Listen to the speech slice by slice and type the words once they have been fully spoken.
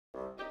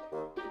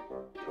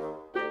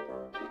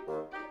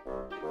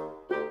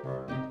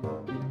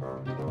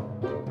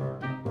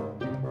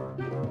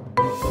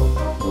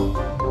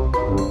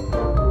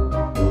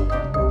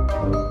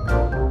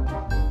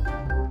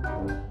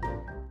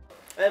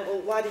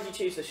why did you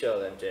choose the show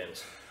then,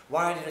 James?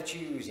 Why did I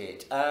choose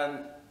it?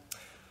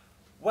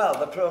 Well,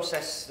 the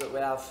process that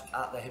we have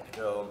at the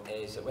Hippodrome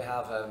is that we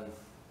have a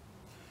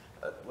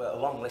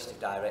long list of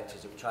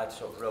directors that we try to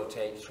sort of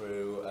rotate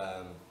through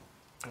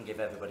and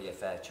give everybody a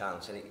fair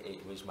chance, and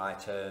it was my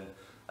turn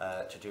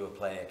to do a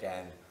play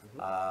again.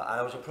 And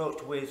I was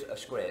approached with a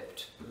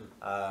script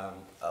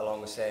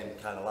along the same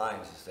kind of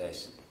lines as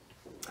this,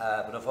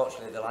 but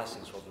unfortunately the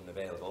licence wasn't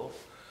available.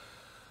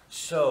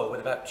 So,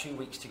 with about 2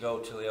 weeks to go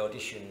till the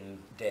audition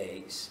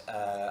dates,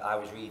 I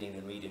was reading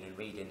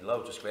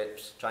loads of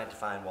scripts, trying to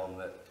find one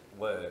that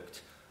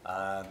worked,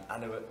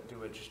 and they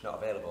were just not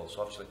available,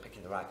 so obviously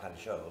picking the right kind of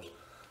shows.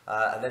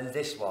 And then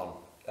this one,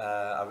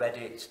 I read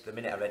it, the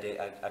minute I read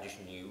it, I just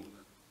knew.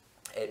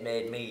 It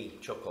made me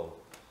chuckle,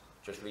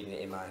 just reading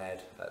it in my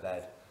head,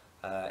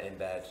 in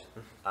bed.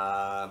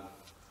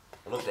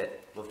 Loved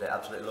it,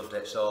 absolutely loved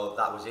it, so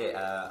that was it,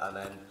 and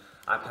then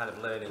I'm kind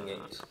of learning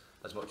it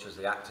as much as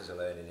the actors are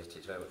learning it.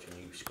 It's very much a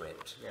new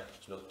script. Yeah.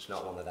 It's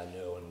not one that I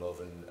know and love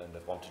and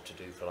have wanted to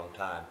do for a long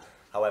time.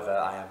 However,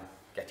 I am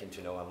getting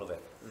to know and love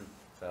it.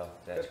 So,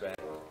 yeah, it's great.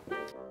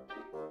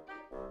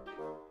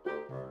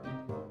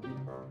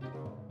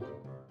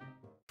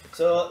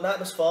 So, Night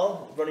Must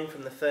Fall, running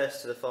from the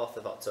 1st to the 4th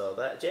of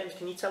October. James,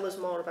 can you tell us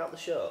more about the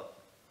show?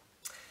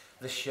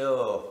 The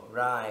show,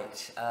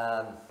 right.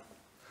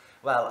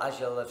 Well, as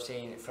you'll have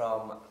seen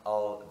from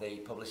all the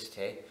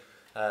publicity,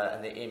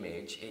 and the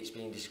image, it's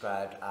been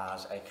described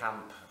as a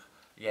camp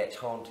yet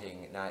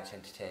haunting night's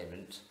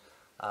entertainment.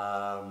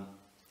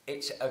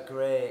 It's a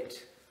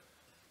great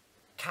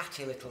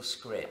catty little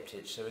script.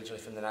 It's originally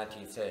from the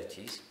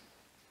 1930s,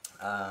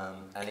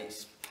 and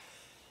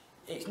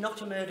it's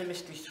not a murder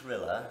mystery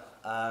thriller.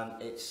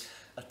 It's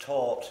a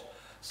taut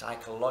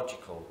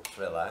psychological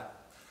thriller,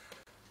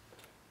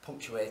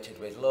 punctuated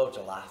with loads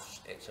of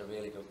laughs. It's a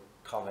really good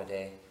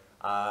comedy.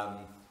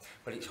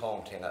 But it's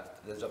haunting.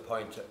 There's a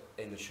point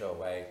in the show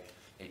where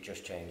it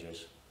just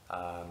changes,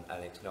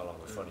 and it's no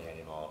longer funny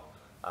anymore.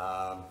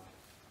 I'm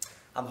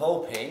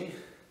hoping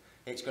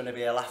it's going to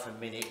be a laugh a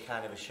minute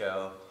kind of a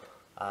show,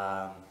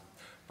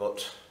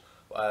 but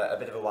a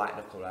bit of a white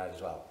knuckle ride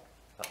as well.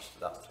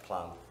 That's the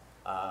plan.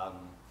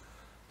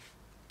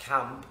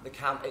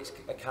 It's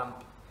a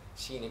camp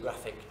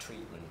scenographic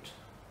treatment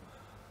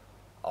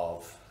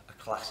of a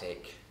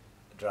classic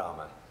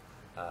drama.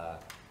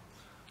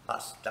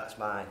 That's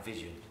my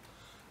vision.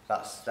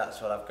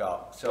 That's what I've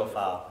got so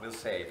far. We'll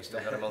see. We've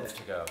still got a month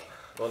to go.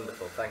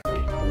 Wonderful, thank you.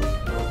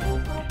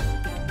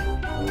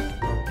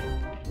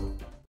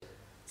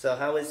 So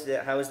how is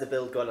the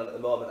build going on at the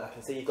moment? I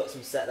can see you've got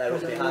some set there up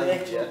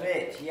behind you. A little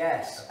bit,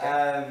 yes.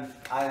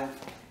 Okay.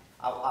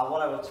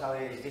 What I will tell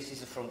you is this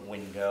is the front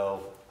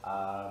window,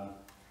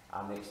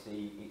 and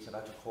it's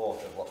about a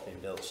quarter of what's been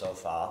built so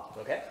far.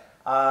 Okay.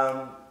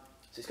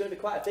 So it's going to be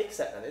quite a big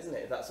set then, isn't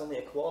it? If that's only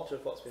a quarter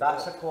of what's been built.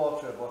 That's a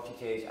quarter of what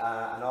it is,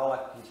 and all I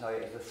can tell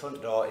you is the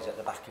front door is at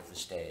the back of the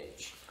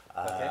stage,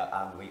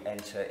 and we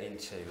enter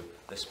into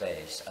the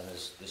space, and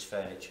there's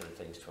furniture and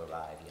things to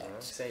arrive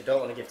yet. So you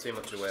don't want to give too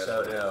much away.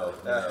 So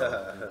no.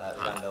 At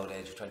the grand old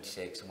age of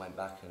 26, and went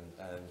back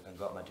and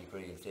got my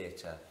degree in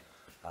theatre.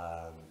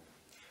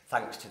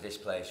 Thanks to this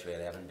place,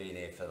 really, having been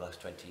here for the last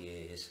 20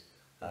 years,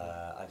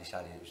 I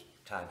decided it was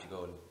time to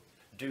go and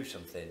do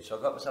something. So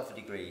I got myself a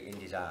degree in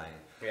design.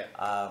 Yeah.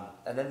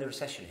 And then the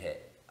recession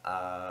hit,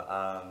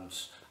 and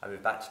I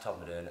moved back to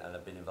Todmorden, and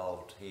I've been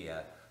involved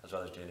here as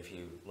well as doing a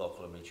few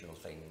local and regional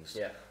things.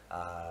 Yeah.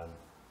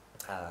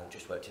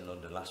 Just worked in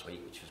London last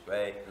week, which was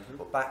great.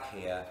 But back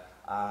here,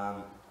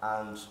 and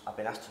I've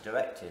been asked to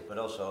direct it, but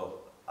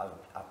also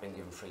I've been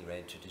given free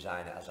rein to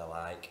design it as I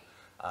like.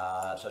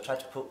 So I tried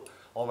to put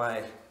all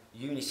my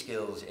uni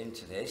skills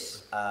into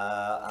this,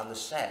 and the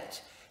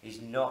set is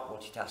not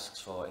what it asks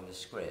for in the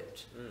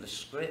script. The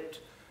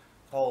script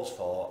calls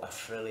for a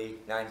frilly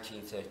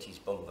 1930s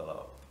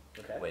bungalow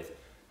with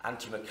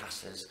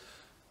antimacassars,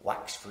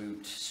 wax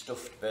fruit,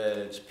 stuffed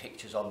birds,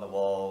 pictures on the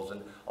walls,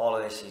 and all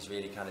of this is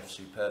really kind of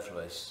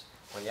superfluous.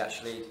 When you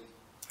actually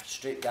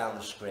strip down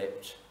the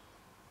script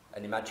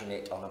and imagine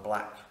it on a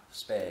black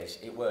space,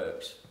 it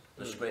works.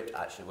 The script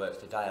actually works,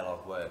 the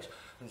dialogue works.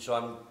 And so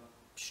I'm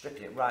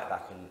stripping it right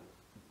back and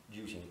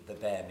using the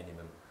bare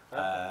minimum.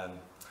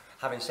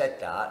 Having said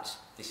that,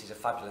 this is a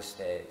fabulous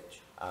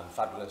stage, and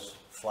fabulous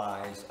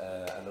flies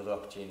and other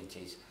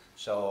opportunities.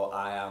 So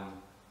I am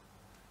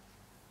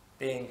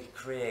being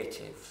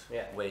creative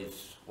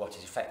with what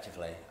is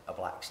effectively a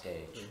black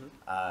stage.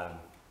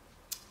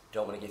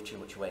 Don't want to give too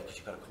much away because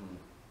you've got to come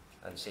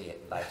and see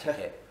it, buy a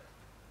ticket,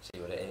 see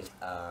what it is.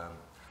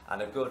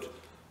 And a good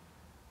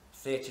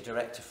theatre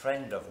director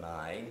friend of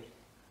mine,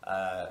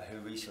 who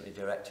recently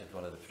directed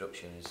one of the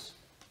productions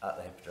at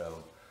the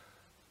Hippodrome,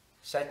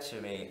 said to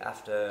me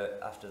after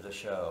the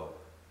show,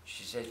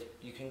 she said,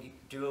 you can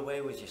do away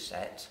with your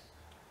set,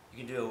 you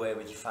can do away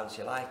with your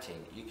fancy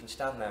lighting, you can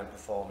stand there and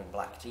perform in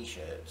black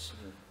t-shirts,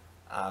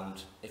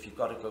 and if you've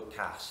got a good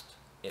cast,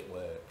 it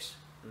works.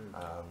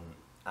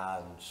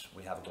 And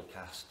we have a good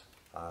cast,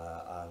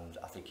 and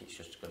I think it's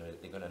just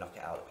they're going to knock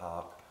it out of the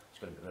park. It's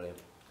going to be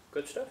brilliant.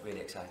 Good stuff.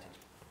 Really excited.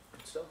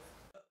 Good stuff.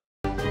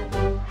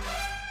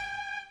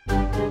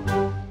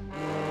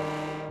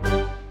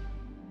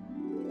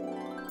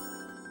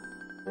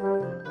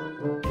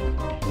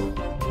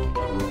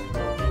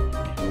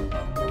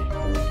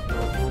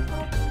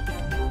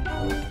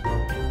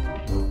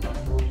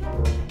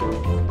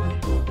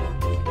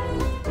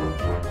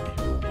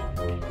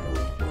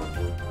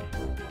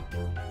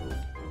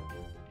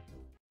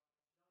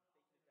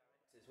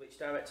 Which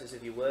directors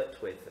have you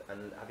worked with,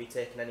 and have you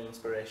taken any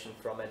inspiration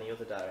from any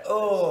other directors?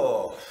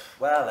 Oh,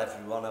 well,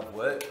 everyone I've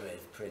worked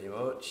with, pretty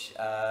much.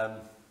 I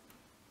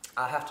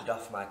have to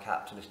doff my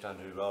cap to Mr.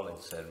 Andrew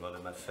Rawlinson, one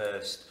of my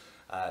first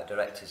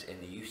directors in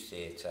the youth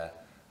theatre.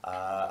 And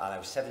I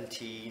was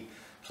 17,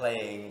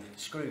 playing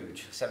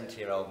Scrooge, a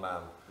 70-year-old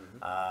man.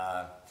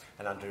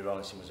 And Andrew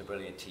Rawlinson was a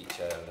brilliant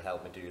teacher and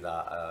helped me do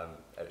that.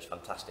 It was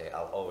fantastic.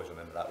 I'll always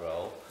remember that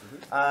role.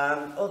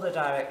 Other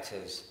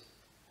directors.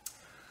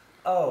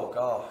 Oh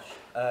gosh,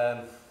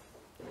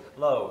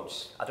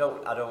 loads. I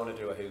don't want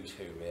to do a who's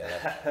who really,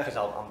 because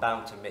I'm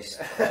bound to miss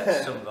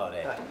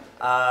somebody.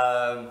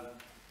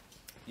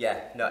 Yeah,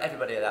 no,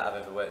 everybody that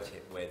I've ever worked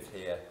with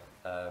here,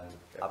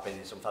 I've been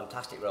in some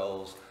fantastic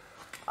roles.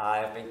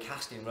 I've been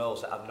cast in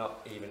roles that I've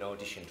not even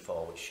auditioned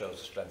for, which shows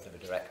the strength of a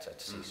director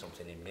to see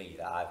something in me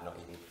that I've not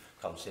even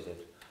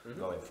considered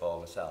going for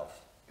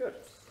myself. Good.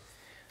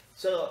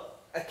 So,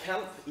 a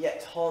camp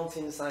yet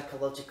haunting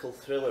psychological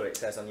thriller, it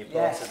says on your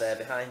poster there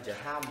behind you.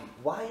 Camp.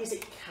 Why is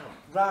it camp?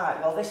 Right,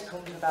 well this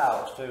comes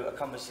about through a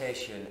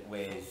conversation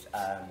with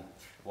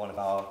one of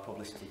our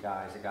publicity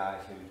guys, a guy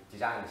who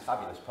designed this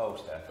fabulous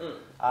poster.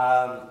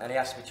 And he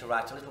asked me to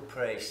write a little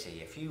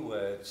précis, a few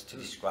words to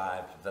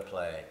describe the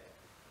play.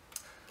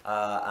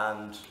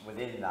 And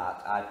within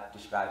that, I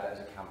described it as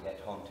a camp yet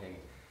haunting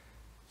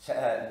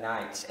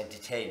night's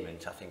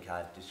entertainment, I think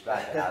I'd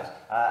describe it as.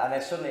 And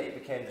then suddenly it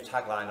became the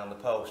tagline on the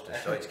poster,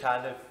 so it's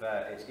kind of,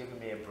 it's given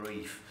me a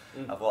brief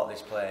of what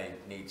this play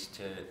needs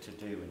to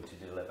do and to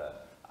deliver.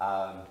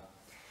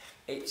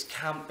 It's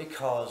camp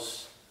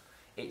because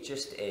it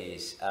just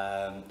is.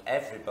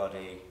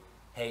 Everybody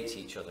hates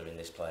each other in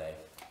this play.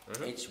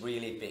 It's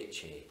really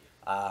bitchy.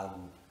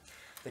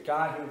 The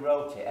guy who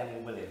wrote it, Emily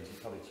Williams, he's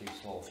probably too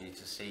small for you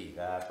to see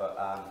there, but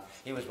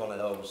he was one of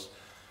those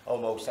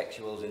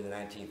homosexuals in the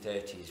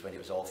 1930s when it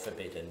was all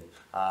forbidden.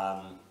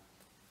 And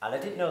I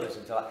didn't know this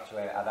until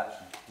I'd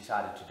actually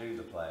decided to do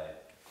the play.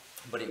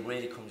 But it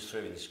really comes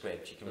through in the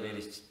script. You can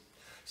really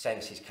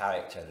sense his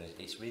character, and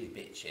it's really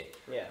bitchy.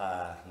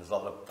 Yeah. There's a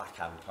lot of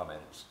backhand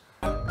comments.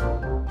 And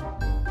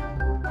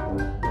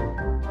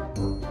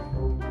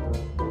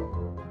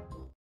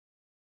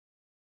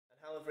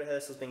how have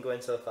rehearsals been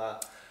going so far?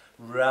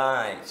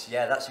 Right,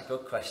 yeah, that's a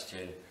good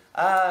question.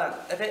 A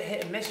bit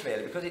hit and miss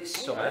really, because it's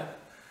summer.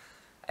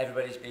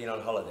 Everybody's been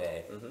on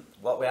holiday.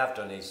 What we have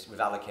done is we've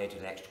allocated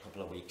an extra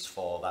couple of weeks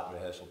for that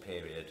rehearsal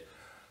period.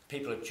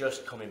 People are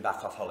just coming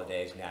back off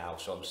holidays now,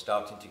 so I'm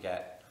starting to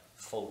get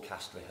full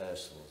cast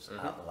rehearsals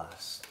at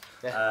last.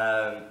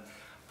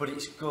 But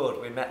it's good.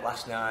 We met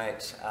last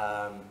night,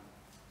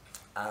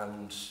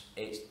 and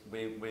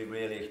we're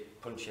really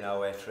punching our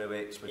way through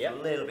it. We've a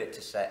little bit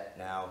to set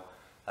now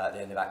at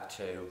the end of Act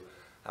 2,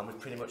 and we've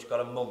pretty much got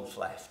a month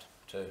left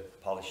to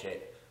polish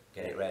it,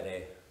 get it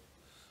ready.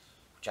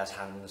 Jazz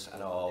hands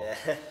and all.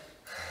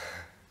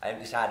 I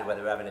haven't decided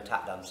whether we're having a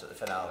tap dance at the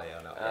finale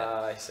or not yet.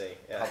 Oh, I see.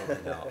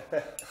 Probably not.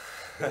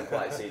 Doesn't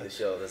quite see the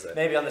show, does it?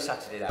 Maybe on the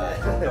Saturday night.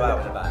 Go out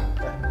with a bang.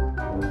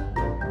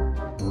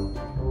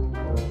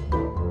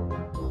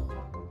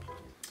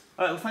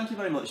 Alright, well thank you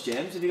very much,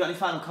 James. Have you got any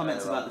final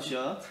comments about the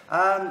show?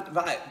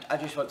 Right, I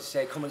just want to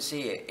say come and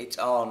see it. It's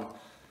on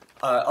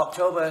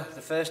October the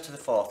 1st to the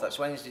 4th, that's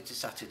Wednesday to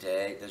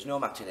Saturday. There's no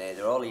matinee,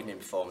 they're all evening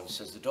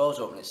performances. The doors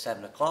open at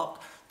 7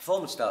 o'clock.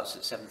 Performance starts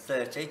at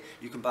 7:30.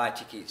 You can buy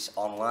tickets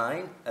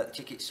online at the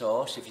ticket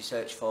source if you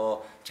search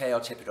for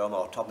Todmorden Hippodrome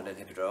or Todmorden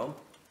Hippodrome.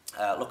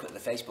 Look at the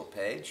Facebook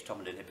page,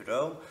 Todmorden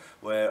Hippodrome.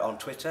 We're on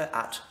Twitter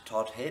at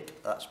TodHip,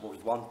 that's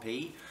with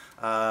 1P.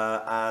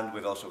 And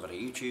we've also got a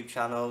YouTube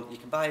channel. You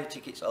can buy your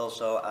tickets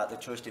also at the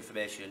Tourist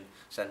Information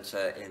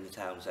Centre in the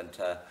town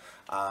centre.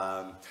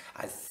 I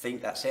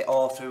think that's it,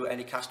 or through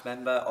any cast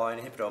member or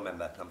any Hippodrome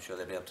member. I'm sure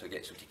they'll be able to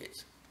get some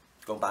tickets.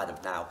 Go and buy them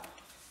now.